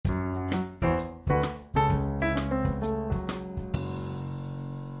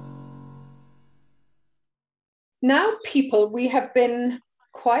Now, people, we have been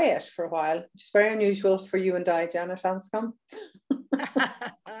quiet for a while, which is very unusual for you and I, Janet Anscombe.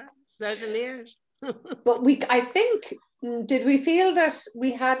 Certainly is. But I think, did we feel that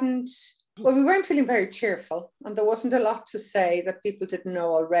we weren't feeling very cheerful, and there wasn't a lot to say that people didn't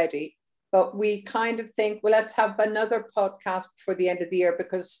know already. But we kind of think, well, let's have another podcast before the end of the year,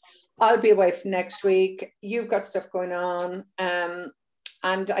 because I'll be away from next week. You've got stuff going on. And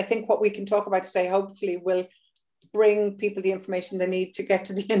I think what we can talk about today, hopefully, will bring people the information they need to get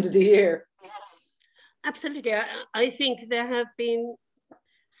to the end of the year. Absolutely. I think there have been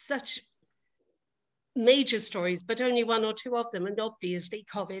such major stories, but only one or two of them, and obviously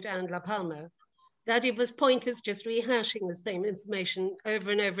COVID and La Palma, that it was pointless just rehashing the same information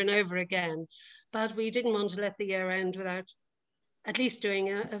over and over and over again. But we didn't want to let the year end without at least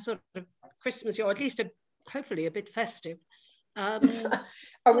doing a sort of Christmas, or at least hopefully a bit festive. Are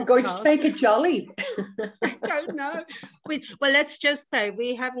we going to make it jolly? I don't know. Well, let's just say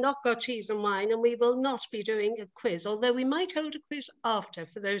we have not got cheese and wine, and we will not be doing a quiz, although we might hold a quiz after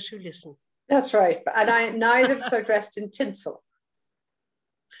for those who listen. That's right. And neither of us are dressed in tinsel.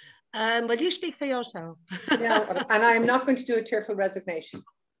 Well, you speak for yourself. No, and I'm not going to do a tearful resignation.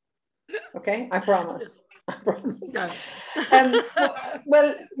 Okay, I promise. I promise. No.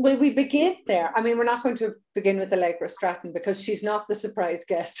 Well, will we begin there? I mean, we're not going to begin with Allegra Stratton, because she's not the surprise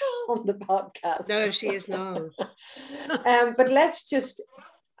guest on the podcast. No, she is not. But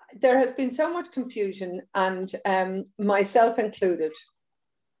there has been so much confusion, and myself included,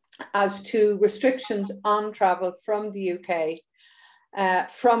 as to restrictions on travel from the UK,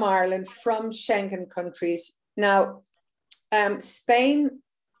 from Ireland, from Schengen countries. Now, Spain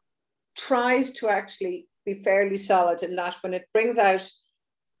tries to actually be fairly solid in that when it brings out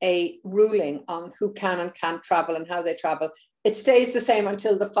a ruling on who can and can't travel and how they travel, it stays the same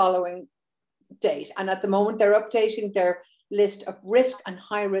until the following date. And at the moment, they're updating their list of risk and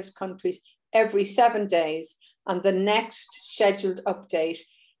high risk countries every 7 days. And the next scheduled update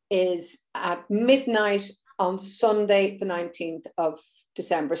is at midnight on Sunday, the 19th of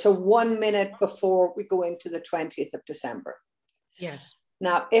December. So 1 minute before we go into the 20th of December. Yes.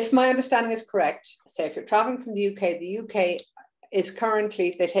 Now, if my understanding is correct, say if you're traveling from the UK is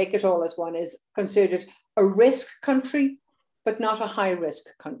currently, they take it all as one, is considered a risk country, but not a high risk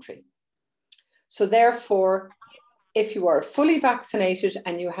country. So therefore, if you are fully vaccinated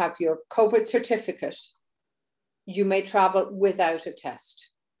and you have your COVID certificate, you may travel without a test.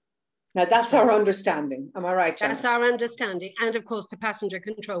 Now, that's our understanding. Am I right, Janet? That's our understanding. And of course, the passenger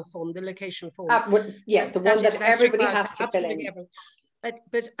control form, the location form. Yeah, the one that everybody has to fill in.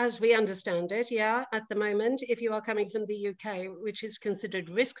 But as we understand it, yeah, at the moment, if you are coming from the UK, which is considered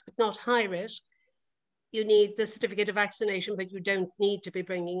risk, but not high risk, you need the certificate of vaccination, but you don't need to be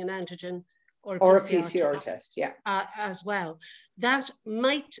bringing an antigen or a PCR test, yeah. As well. That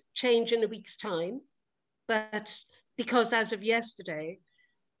might change in a week's time, but because as of yesterday,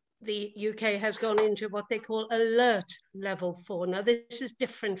 the UK has gone into what they call alert level 4. Now, this is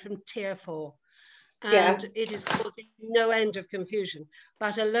different from tier 4. And it is causing no end of confusion.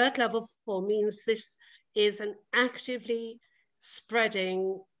 But alert level 4 means this is an actively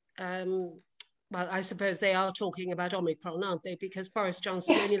spreading, well, I suppose they are talking about Omicron, aren't they? Because Boris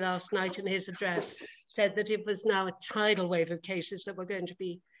Johnson only last night in his address said that it was now a tidal wave of cases that were going to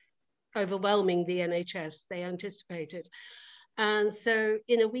be overwhelming the NHS, they anticipated. And so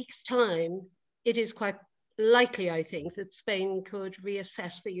in a week's time, it is quite likely, I think, that Spain could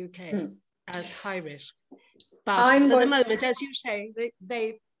reassess the UK as high risk. But for the moment, as you say,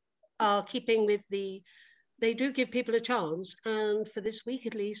 they are keeping with they do give people a chance. And for this week,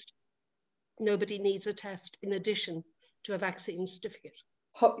 at least, nobody needs a test in addition to a vaccine certificate.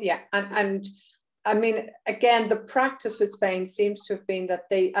 Yeah, and I mean, again, the practice with Spain seems to have been that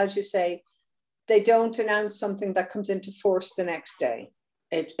they, as you say, they don't announce something that comes into force the next day.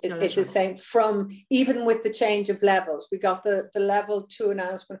 It is the same from, even with the change of levels. We got the level 2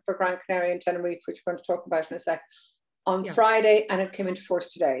 announcement for Gran Canaria and Tenerife, which we're going to talk about in a sec, on Friday, and it came into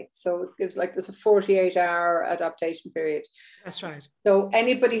force today. So it gives like there's a 48-hour adaptation period. That's right. So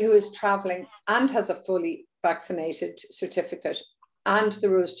anybody who is traveling and has a fully vaccinated certificate and the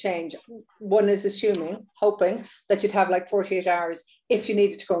rules change, one is hoping that you'd have like 48 hours if you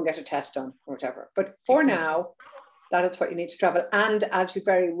needed to go and get a test done or whatever. But for now, that is what you need to travel. And as you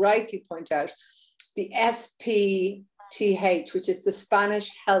very rightly point out, the SPTH, which is the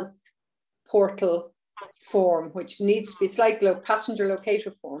Spanish Health Portal form, which needs to be, it's like a passenger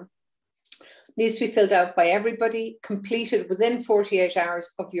locator form, needs to be filled out by everybody, completed within 48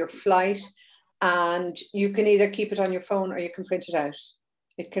 hours of your flight. And you can either keep it on your phone or you can print it out.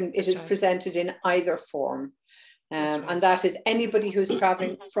 It is presented in either form. And that is anybody who's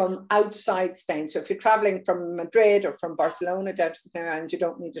traveling from outside Spain. So if you're traveling from Madrid or from Barcelona down to the Canary Islands, you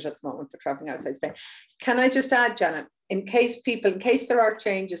don't need it at the moment for traveling outside Spain. Can I just add, Janet, in case there are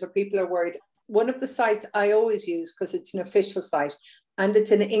changes or people are worried, one of the sites I always use, because it's an official site and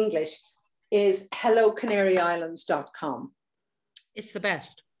it's in English, is hellocanaryislands.com. It's the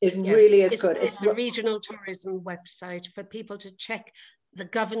best. It really is good. It's the regional tourism website for people to check the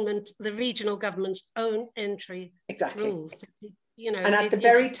regional government's own entry rules. You know, and at the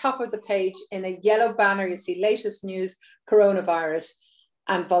very top of the page, in a yellow banner, you see latest news, coronavirus,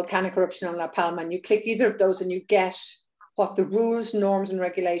 and volcanic eruption on La Palma. And you click either of those and you get what the rules, norms, and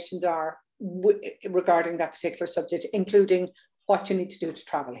regulations are regarding that particular subject, including what you need to do to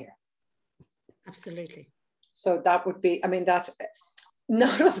travel here. Absolutely. So that would be, I mean, that's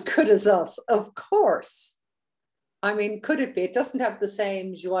not as good as us, of course. I mean, could it be? It doesn't have the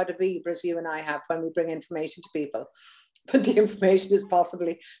same joie de vivre as you and I have when we bring information to people, but the information is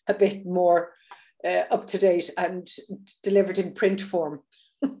possibly a bit more up to date and delivered in print form.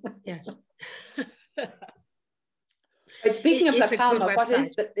 Yes. Right, speaking of La Palma, what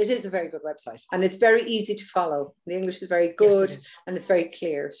is that? It is a very good website and it's very easy to follow. The English is very good, yes, and it's very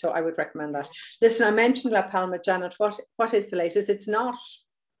clear. So I would recommend that. Listen, I mentioned La Palma, Janet. What is the latest? It's not,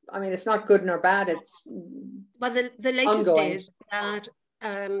 I mean, it's not good nor bad. It's well, the latest ongoing. Is that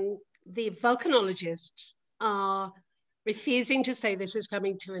the volcanologists are refusing to say this is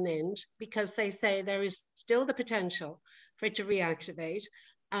coming to an end because they say there is still the potential for it to reactivate,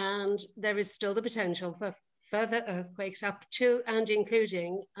 and there is still the potential for further earthquakes up to and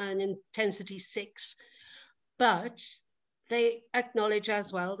including an intensity 6. But they acknowledge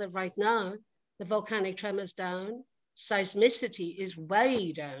as well that right now the volcanic tremor's down, seismicity is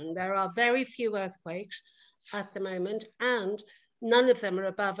way down. There are very few earthquakes at the moment, and none of them are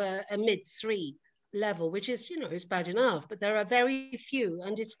above a mid-3 level, which is, you know, is bad enough, but there are very few,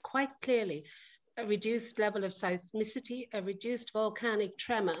 and it's quite clearly a reduced level of seismicity, a reduced volcanic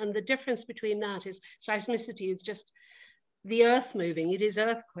tremor. And the difference between that is seismicity is just the earth moving, it is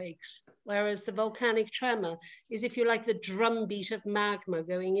earthquakes, whereas the volcanic tremor is, if you like, the drumbeat of magma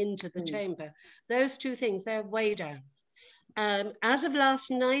going into the chamber. Those two things, they're way down. As of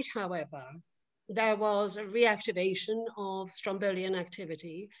last night, however, there was a reactivation of Strombolian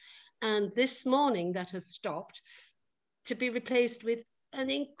activity, and this morning that has stopped to be replaced with an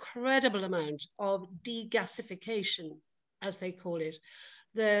incredible amount of degasification, as they call it.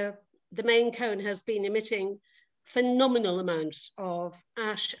 The main cone has been emitting phenomenal amounts of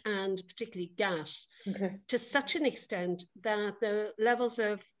ash and particularly gas, to such an extent that the levels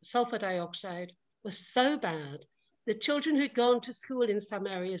of sulfur dioxide were so bad that children who'd gone to school in some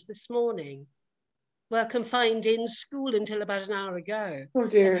areas this morning were confined in school until about an hour ago. Oh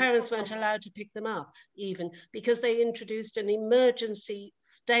dear. Their parents weren't allowed to pick them up, even, because they introduced an emergency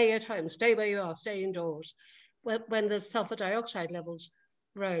stay at home, stay where you are, stay indoors, when the sulfur dioxide levels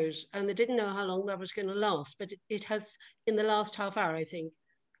rose. And they didn't know how long that was going to last, but it has, in the last half hour, I think,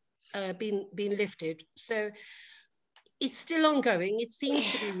 been lifted. So it's still ongoing. It seems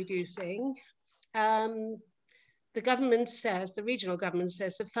to be reducing. The government says, the regional government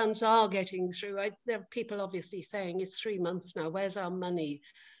says the funds are getting through. There are people obviously saying it's 3 months now. Where's our money?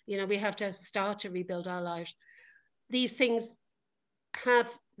 You know, we have to start to rebuild our lives. These things have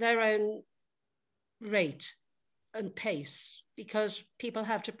their own rate and pace because people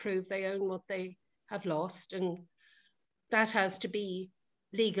have to prove they own what they have lost, and that has to be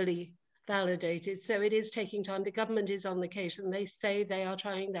legally validated. So it is taking time. The government is on the case and they say they are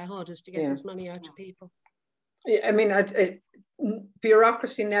trying their hardest to get this money out to people. I mean,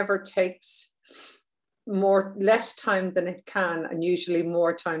 bureaucracy never takes less time than it can, and usually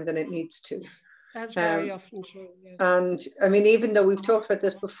more time than it needs to. That's very often true. Yes. And I mean, even though we've talked about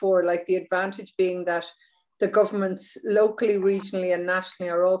this before, like the advantage being that the governments locally, regionally, and nationally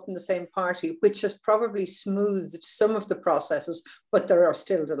are all from the same party, which has probably smoothed some of the processes, but there are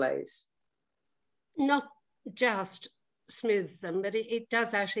still delays. Not just smooths them, but it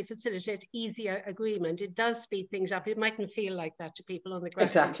does actually facilitate easier agreement. It does speed things up. It mightn't feel like that to people on the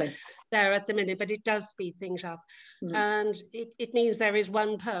ground there at the minute, but it does speed things up. And it means there is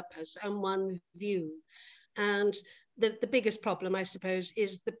one purpose and one view. And the biggest problem, I suppose,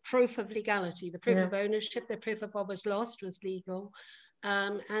 is the proof of legality, the proof of ownership, the proof of what was lost was legal.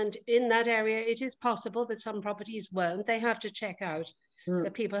 And in that area, it is possible that some properties weren't. They have to check out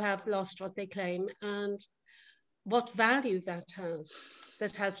that people have lost what they claim and what value that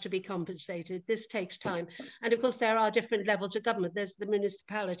has to be compensated. This takes time. And of course, there are different levels of government. There's the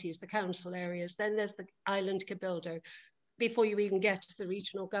municipalities, the council areas, then there's the island cabildo, before you even get to the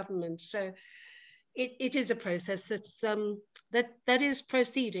regional government. So it is a process that's that is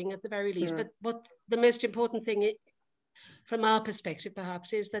proceeding at the very least. But what the most important thing from our perspective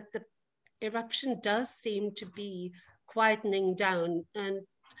perhaps is that the eruption does seem to be quietening down, and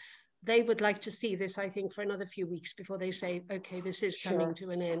they would like to see this, I think, for another few weeks before they say, okay, this is coming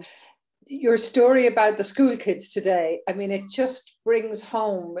to an end. Your story about the school kids today, I mean, it just brings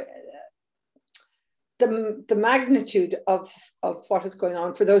home the magnitude of what is going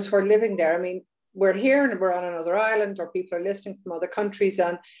on for those who are living there. I mean, we're here and we're on another island, or people are listening from other countries,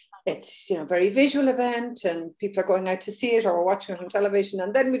 and it's, you know, very visual event, and people are going out to see it or watching it on television,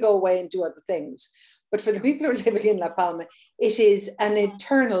 and then we go away and do other things. But for the people who are living in La Palma, it is an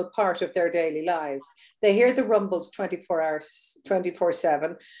eternal part of their daily lives. They hear the rumbles 24 hours,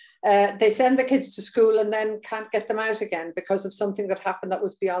 24/7. They send the kids to school and then can't get them out again because of something that happened that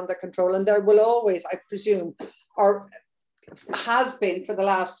was beyond their control. And there will always, I presume, or has been for the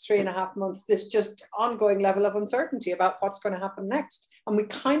last 3.5 months, this just ongoing level of uncertainty about what's going to happen next. And we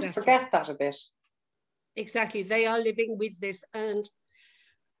kind of forget that a bit. Exactly. They are living with this, and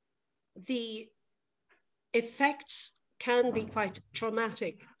the effects can be quite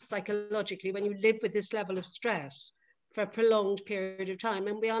traumatic psychologically when you live with this level of stress for a prolonged period of time.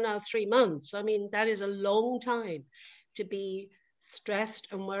 And we are now 3 months. I mean, that is a long time to be stressed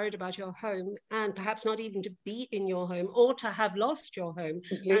and worried about your home, and perhaps not even to be in your home, or to have lost your home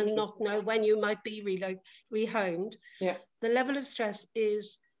and not know when you might be rehomed. Yeah. The level of stress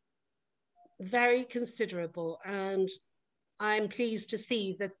is very considerable, and I'm pleased to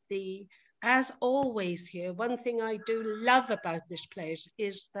see that as always here, one thing I do love about this place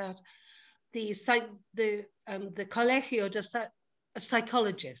is that the Colegio de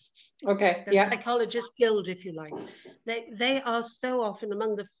Psychologists, the Psychologist Guild, if you like, they are so often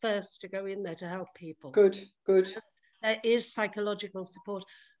among the first to go in there to help people. Good. There is psychological support,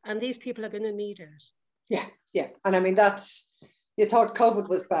 and these people are going to need it. Yeah. And I mean, you thought COVID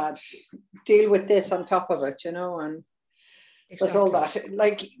was bad. Deal with this on top of it, you know, and with all that,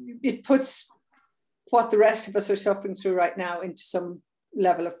 like, it puts what the rest of us are suffering through right now into some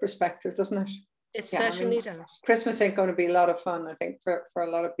level of perspective, doesn't it? It certainly does. Christmas ain't going to be a lot of fun, I think, for a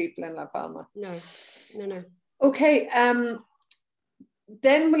lot of people in La Palma. No. Okay,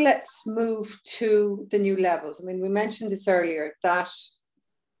 then let's move to the new levels. I mean, we mentioned this earlier, that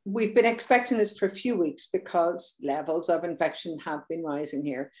we've been expecting this for a few weeks because levels of infection have been rising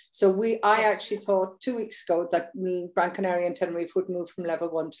here. So I actually thought 2 weeks ago that Gran Canaria and Tenerife would move from level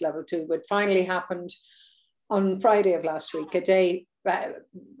 1 to level 2, but finally happened on Friday of last week, a day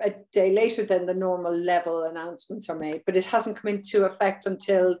later than the normal level announcements are made. But it hasn't come into effect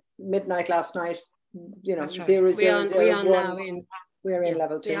until midnight last night. You know, 0001. We're in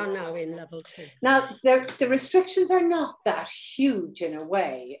level 2. We are now in level 2. Now, the restrictions are not that huge in a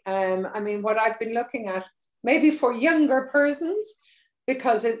way. I mean, what I've been looking at, maybe for younger persons,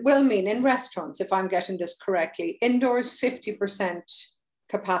 because it will mean in restaurants, if I'm getting this correctly, indoors 50%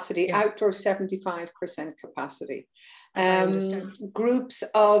 capacity, outdoors 75% capacity. Groups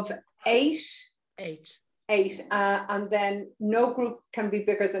of 8. 8, and then no group can be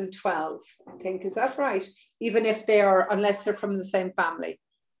bigger than 12, I think. Is that right? Even if unless they're from the same family.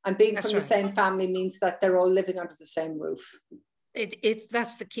 And being from the same family means that they're all living under the same roof.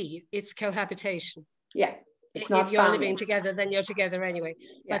 That's the key. It's cohabitation. Yeah, it's not if you're family. Living together, then you're together anyway.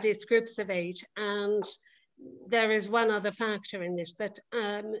 Yeah. But it's groups of 8. And there is one other factor in this, that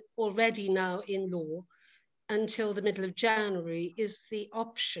already now in law, until the middle of January, is the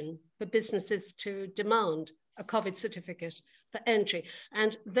option for businesses to demand a COVID certificate for entry.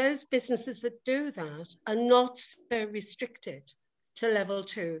 And those businesses that do that are not so restricted to level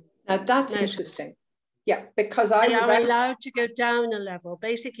 2. Now that's interesting. Yeah, because they are allowed to go down a level,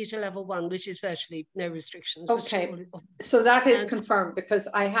 basically to level 1, which is virtually no restrictions. Okay, so that is confirmed, because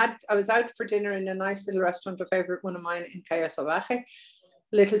I was out for dinner in a nice little restaurant, a favorite one of mine in Cayo Salvaje,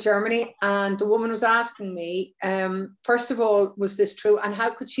 Little Germany, and the woman was asking me, first of all, was this true, and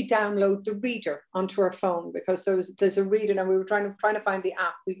how could she download the reader onto her phone? Because there's a reader, and we were trying to find the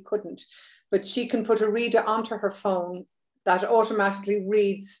app, we couldn't, but she can put a reader onto her phone that automatically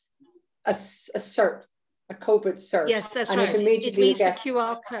reads a COVID cert. Yes, that's and right. It immediately reads the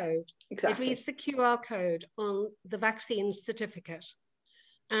QR code. Exactly. It reads the QR code on the vaccine certificate,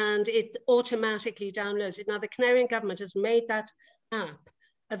 and it automatically downloads it. Now, the Canarian government has made that app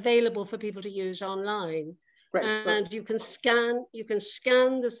available for people to use online. Right. And you can scan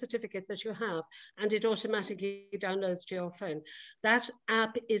the certificate that you have, and it automatically downloads to your phone. That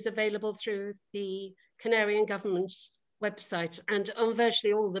app is available through the Canarian government's website, and on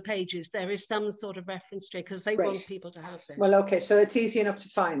virtually all the pages there is some sort of reference to it, because they want people to have it. Well, okay, so it's easy enough to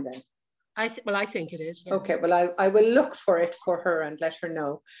find then. Well, I think it is. Yeah. Okay, well, I will look for it for her and let her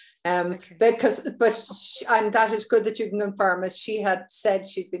know. Okay. And that is good that you can confirm, as she had said,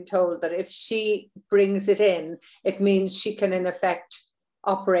 she'd been told that if she brings it in, it means she can in effect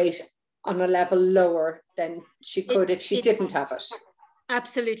operate on a level lower than she could if she didn't have it.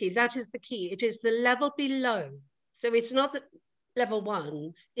 Absolutely, that is the key. It is the level below. So it's not that level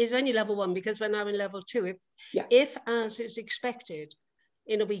 1 is only level 1 because we're now in level 2. If as is expected,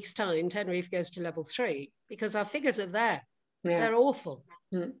 in a week's time, Tenerife goes to level 3, because our figures are there. Yeah. They're awful.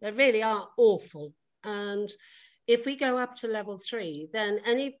 They really are awful. And if we go up to level 3, then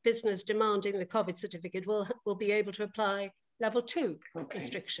any business demanding the COVID certificate will be able to apply level 2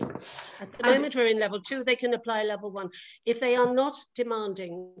 restriction. At the moment we're in level 2, they can apply level 1. If they are not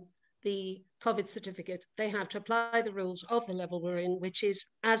demanding the COVID certificate, they have to apply the rules of the level we're in, which is,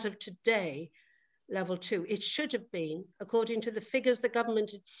 as of today, level 2. It should have been, according to the figures the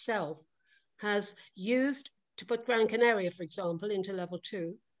government itself has used to put Gran Canaria, for example, into level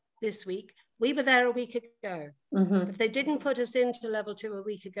 2 this week. We were there a week ago. If they didn't put us into level 2 a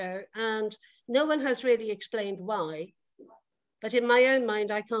week ago, and no one has really explained why, but in my own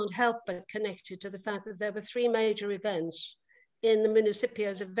mind, I can't help but connect it to the fact that there were 3 major events in the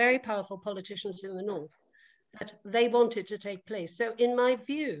municipios of very powerful politicians in the north that they wanted to take place. So in my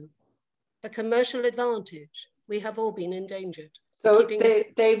view, the commercial advantage, we have all been endangered. So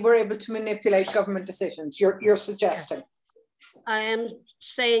they were able to manipulate government decisions, you're suggesting? Yes. I am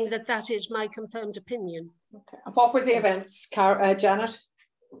saying that that is my confirmed opinion. Okay. And what were the events, Janet?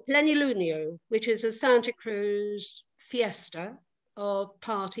 Plenilunio, which is a Santa Cruz fiesta of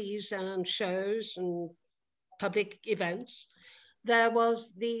parties and shows and public events. There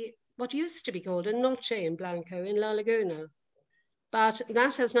was what used to be called a Noche in Blanco in La Laguna, but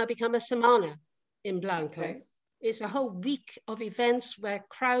that has now become a Semana in Blanco. Okay. It's a whole week of events where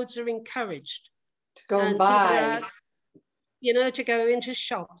crowds are encouraged to go and buy, to go into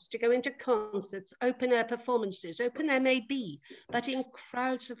shops, to go into concerts, open air performances, open air maybe, but in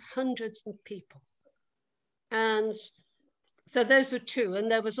crowds of hundreds of people. And so those were 2, and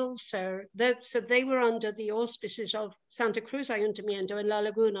there was also, so they were under the auspices of Santa Cruz Ayuntamiento and La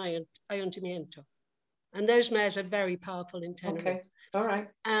Laguna Ayuntamiento. And those mayors are very powerful in Tenerife. Okay, all right.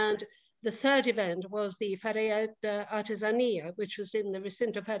 And the 3rd event was the Feria de Artesanía, which was in the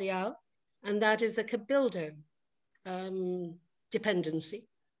Recinto Ferial, and that is a Cabildo dependency.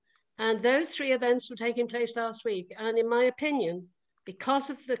 And those 3 events were taking place last week. And in my opinion, because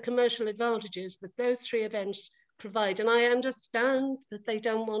of the commercial advantages that those 3 events provide, and I understand that they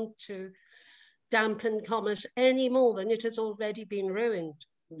don't want to dampen commerce any more than it has already been ruined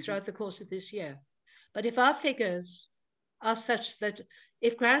throughout the course of this year. But if our figures are such that,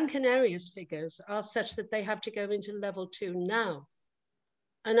 if Gran Canaria's figures are such that they have to go into level 2 now,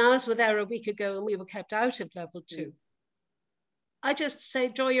 and ours were there a week ago and we were kept out of level 2, I just say,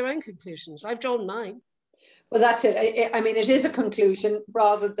 draw your own conclusions. I've drawn mine. Well, that's it. I mean, it is a conclusion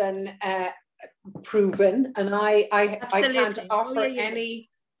rather than proven, and I can't offer any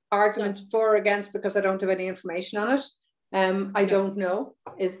argument for or against because I don't have any information on it. I don't know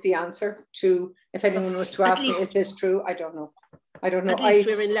is the answer to, if anyone was to ask me, is this true? I don't know. I don't know. At least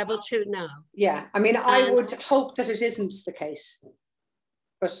we're in level 2 now. Yeah, I mean, I would hope that it isn't the case,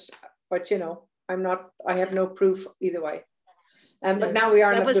 but I have no proof either way. But now we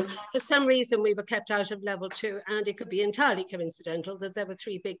are. For some reason, we were kept out of level 2, and it could be entirely coincidental that there were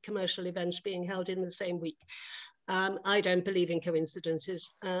 3 big commercial events being held in the same week. I don't believe in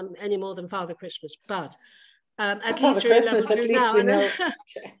coincidences any more than Father Christmas, but Father Christmas, at least we know.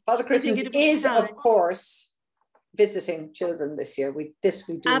 Father Christmas is, of course, visiting children this year. We do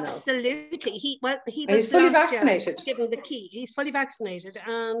know. Absolutely. He's fully vaccinated. Given the key. He's fully vaccinated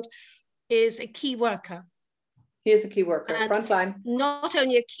and is a key worker. He is a key worker, frontline. Not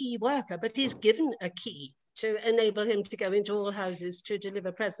only a key worker, but he's given a key to enable him to go into all houses to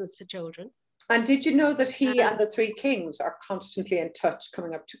deliver presents to children. And did you know that he and the 3 kings are constantly in touch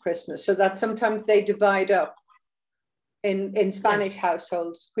coming up to Christmas, so that sometimes they divide up in Spanish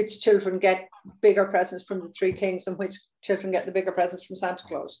households, which children get bigger presents from the 3 kings and which children get the bigger presents from Santa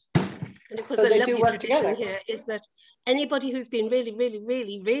Claus. And of course, so they do work together. Here is that anybody who's been really, really,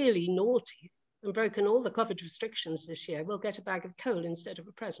 really, really naughty and broken all the COVID restrictions this year will get a bag of coal instead of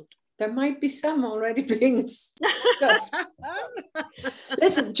a present. There might be some already being stuffed.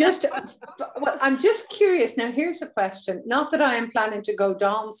 Listen, I'm just curious. Now, here's a question. Not that I am planning to go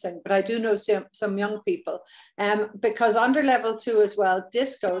dancing, but I do know some young people. Because under level 2 as well,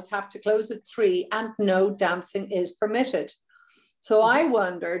 discos have to close at 3 and no dancing is permitted. So I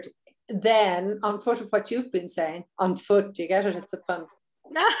wondered then, on foot of what you've been saying, on foot, do you get it? It's a pun.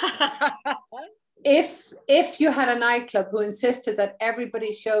 If you had a nightclub who insisted that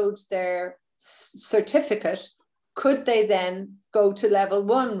everybody showed their certificate, could they then go to level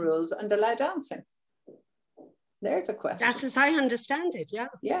 1 rules and allow dancing? There's a question. That's as I understand it, yeah.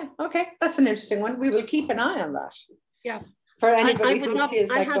 Yeah, okay, that's an interesting one. We will keep an eye on that. Yeah. For anybody who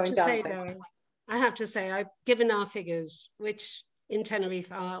feels like going dancing. I have to say, I've given our figures, which in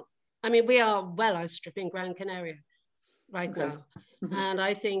Tenerife are, I mean, we are well outstripping Gran Canaria right now. Mm-hmm. And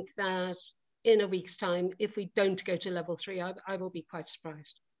I think that in a week's time, if we don't go to level 3, I will be quite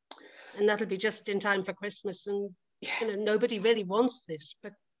surprised. And that'll be just in time for Christmas. And you know, nobody really wants this,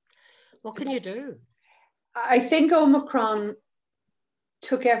 but what can you do? I think Omicron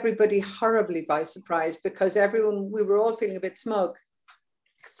took everybody horribly by surprise, because we were all feeling a bit smug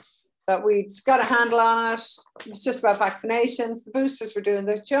that we'd got a handle on it. It was just about vaccinations. The boosters were doing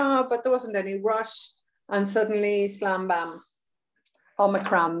their job, but there wasn't any rush. And suddenly, slam bam,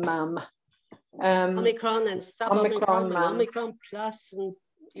 Omicron, ma'am. Omicron and sub-Omicron and Omicron plus. And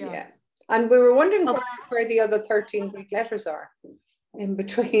yeah. And we were wondering where the other 13 Greek letters are in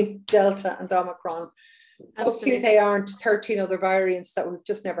between Delta and Omicron. Absolutely. Hopefully they aren't 13 other variants that we've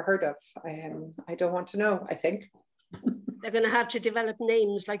just never heard of. I don't want to know, I think. They're going to have to develop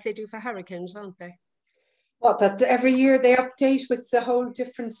names like they do for hurricanes, aren't they? Well, that every year they update with the whole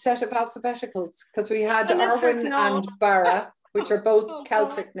different set of alphabeticals, because we had Arwen and Barra, which are both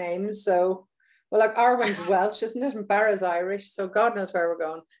Celtic names. So, well, like Arwen's Welsh, isn't it? And Barra's Irish. So God knows where we're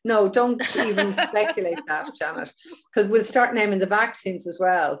going. No, don't even speculate that, Janet, because we'll start naming the vaccines as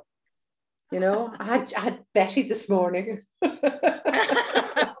well. You know, I had Betty this morning. I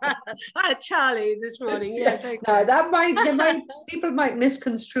had Charlie this morning. Yes, okay. No, people might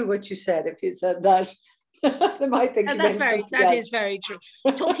misconstrue what you said if you said that. They might think that is very true.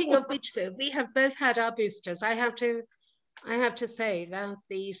 Talking of which, though, we have both had our boosters. I have to say that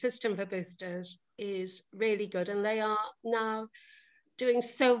the system for boosters is really good, and they are now doing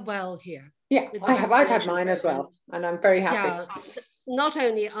so well here. Yeah, I've had mine as well, and I'm very happy. Yeah. Not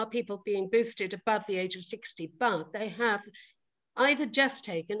only are people being boosted above the age of 60, but they have either just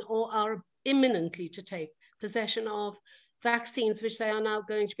taken or are imminently to take possession of vaccines, which they are now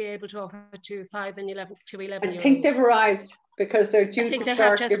going to be able to offer to 5 and 11 to 11 year olds. I think they've arrived, because they're due to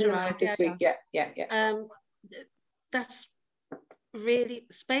start giving them out this week. Yeah. That's really,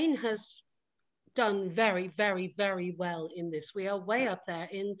 Spain has done very, very, very well in this. We are way up there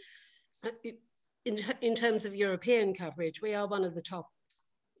in terms of European coverage. We are one of the top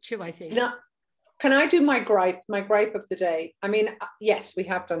 2, I think. Now, can I do my gripe of the day? I mean, yes, we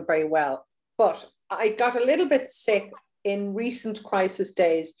have done very well, but I got a little bit sick in recent crisis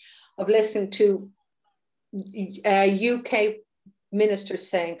days of listening to UK ministers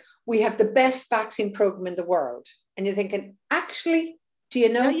saying, we have the best vaccine program in the world. And you're thinking, actually, do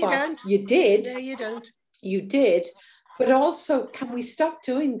you know what? You did. No, you don't. You did. But also, can we stop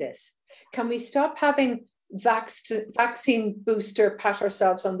doing this? Can we stop having vaccine booster pat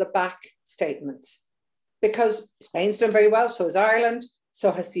ourselves on the back statements? Because Spain's done very well, so has Ireland,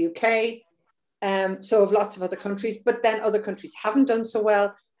 so has the UK, so have lots of other countries, but then other countries haven't done so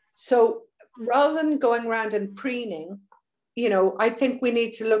well. So rather than going around and preening, you know, I think we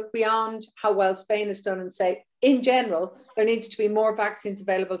need to look beyond how well Spain has done and say, in general, there needs to be more vaccines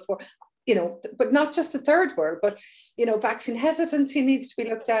available for, you know, but not just the third world, but, you know, vaccine hesitancy needs to be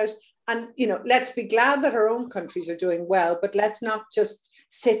looked at. And, you know, let's be glad that our own countries are doing well, but let's not just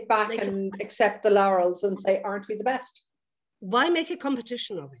sit back and accept the laurels and say, aren't we the best? Why make a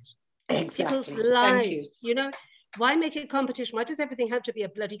competition of it? Exactly. People's lives, you know, why make it a competition? Why does everything have to be a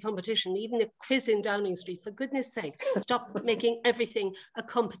bloody competition? Even a quiz in Downing Street, for goodness sake, stop making everything a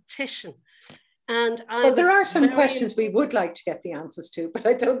competition. And well, there are some questions we would like to get the answers to, but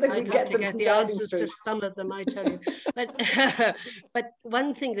I don't think we get them in Downing Street. To some of them, I tell you. But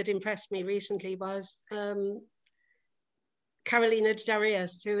one thing that impressed me recently was Carolina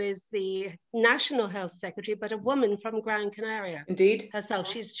Darius, who is the National Health Secretary, but a woman from Gran Canaria. Indeed.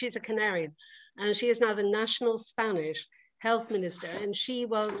 Herself. She's a Canarian. And she is now the National Spanish Health Minister. And she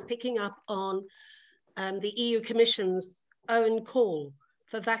was picking up on the EU Commission's own call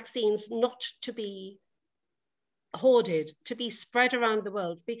for vaccines not to be hoarded, to be spread around the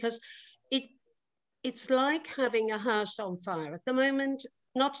world, because it's like having a house on fire. At the moment,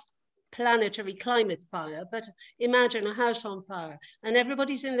 not planetary climate fire, but imagine a house on fire and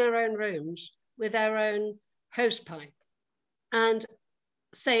everybody's in their own rooms with their own hosepipe and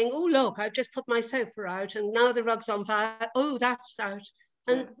saying, oh, look, I've just put my sofa out and now the rug's on fire. Oh, that's out.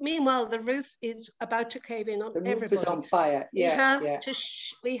 And meanwhile, the roof is about to cave in on everybody. The roof is on fire. Yeah,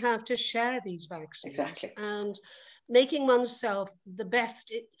 we have to share these vaccines. Exactly. And making oneself the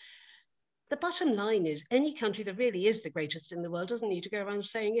best. The bottom line is any country that really is the greatest in the world doesn't need to go around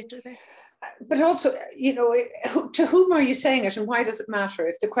saying it, do they? But also, you know, to whom are you saying it and why does it matter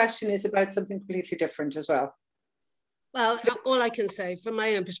if the question is about something completely different as well? Well, all I can say from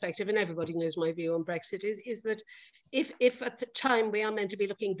my own perspective, and everybody knows my view on Brexit, is that if at the time we are meant to be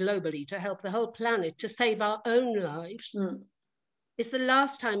looking globally to help the whole planet to save our own lives, it's the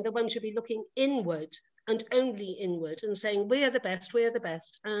last time that one should be looking inward and only inward and saying, we are the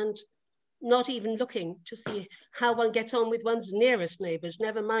best, and not even looking to see how one gets on with one's nearest neighbours,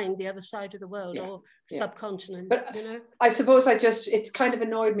 never mind the other side of the world or subcontinent. But you know? I suppose it's kind of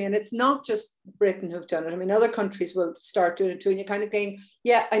annoyed me, and it's not just Britain who've done it. I mean, other countries will start doing it too, and you're kind of going,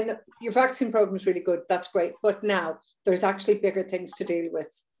 yeah, I know your vaccine program is really good, that's great, but now there's actually bigger things to deal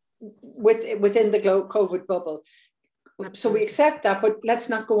with within the COVID bubble. Absolutely. So we accept that, but let's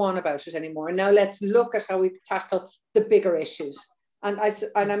not go on about it anymore. And now let's look at how we tackle the bigger issues. And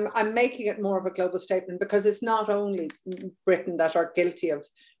I'm making it more of a global statement because it's not only Britain that are guilty of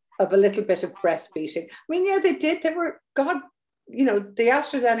a little bit of breastfeeding. I mean, yeah, they were, God, you know, the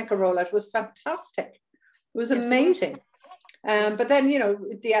AstraZeneca rollout was fantastic. It was amazing. But then, you know,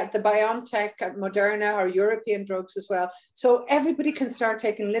 the BioNTech, Moderna are European drugs as well. So everybody can start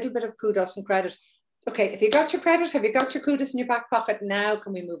taking a little bit of kudos and credit. Okay, if you got your credit, have you got your kudos in your back pocket? Now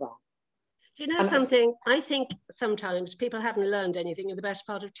can we move on? You know something? I think sometimes people haven't learned anything in the best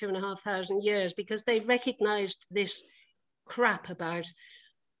part of 2,500 years because they recognised this crap about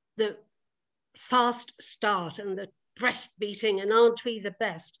the fast start and the breast beating and aren't we the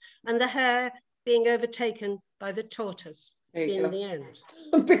best and the hare being overtaken by the tortoise in the end.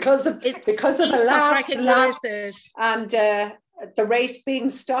 because of the last lap and the race being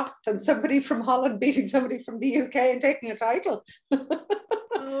stopped and somebody from Holland beating somebody from the UK and taking a title.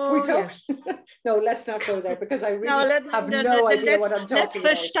 No, let's not go there because I really have no idea what I'm talking about.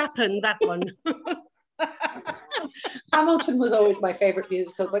 Let's Verstappen that one. Hamilton was always my favourite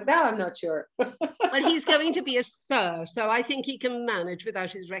musical, but now I'm not sure. Well, he's going to be a sir, so I think he can manage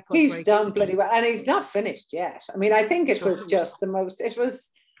without his record He's breaking. done bloody well, and he's not finished yet. I mean, I think it was just it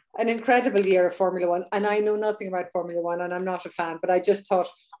was an incredible year of Formula One, and I know nothing about Formula One, and I'm not a fan, but I just thought,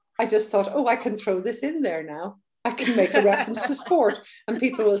 oh, I can throw this in there now. I can make a reference to sport and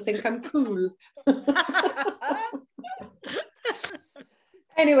people will think I'm cool.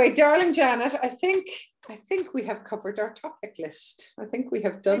 Anyway, darling Janet, I think we have covered our topic list. I think we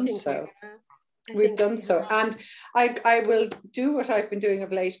have done so. We've done so. And I will do what I've been doing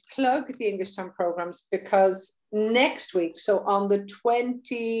of late, plug the English Time programs, because next week, so on the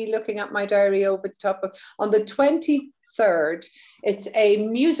looking at my diary over the top of, on the 23rd, it's a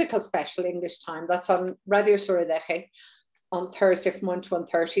musical special English Time. That's on Radio Sorudece on Thursday from 1 to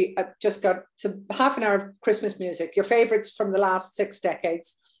 1:30. I've just got half an hour of Christmas music, your favourites from the last 6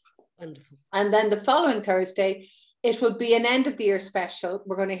 decades. Wonderful. And then the following Thursday, it will be an end of the year special.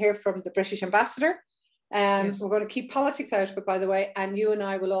 We're going to hear from the British ambassador. Yes. We're going to keep politics out of it, by the way. And you and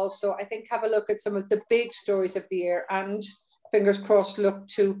I will also, I think, have a look at some of the big stories of the year and, fingers crossed, look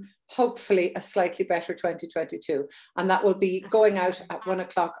to hopefully a slightly better 2022. And that will be going out at 1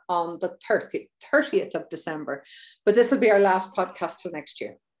 o'clock on the 30th of December. But this will be our last podcast till next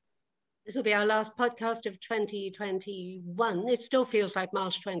year. This will be our last podcast of 2021. It still feels like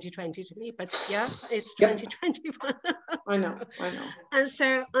March 2020 to me, but yeah, it's 2021. I know. And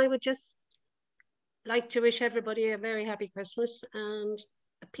so I would just like to wish everybody a very happy Christmas and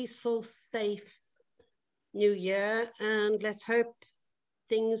a peaceful, safe New Year. And let's hope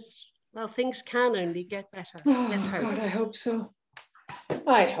things can only get better. Oh, God, I hope so.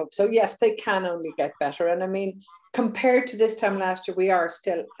 I hope so. Yes, they can only get better. And I mean, compared to this time last year, we are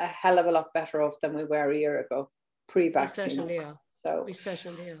still a hell of a lot better off than we were a year ago, pre-vaccine. We certainly are. So we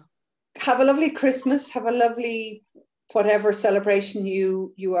certainly are. Have a lovely Christmas. Have a lovely whatever celebration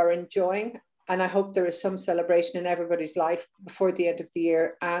you are enjoying. And I hope there is some celebration in everybody's life before the end of the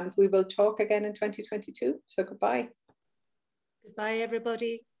year. And we will talk again in 2022. So goodbye. Goodbye,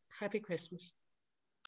 everybody. Happy Christmas.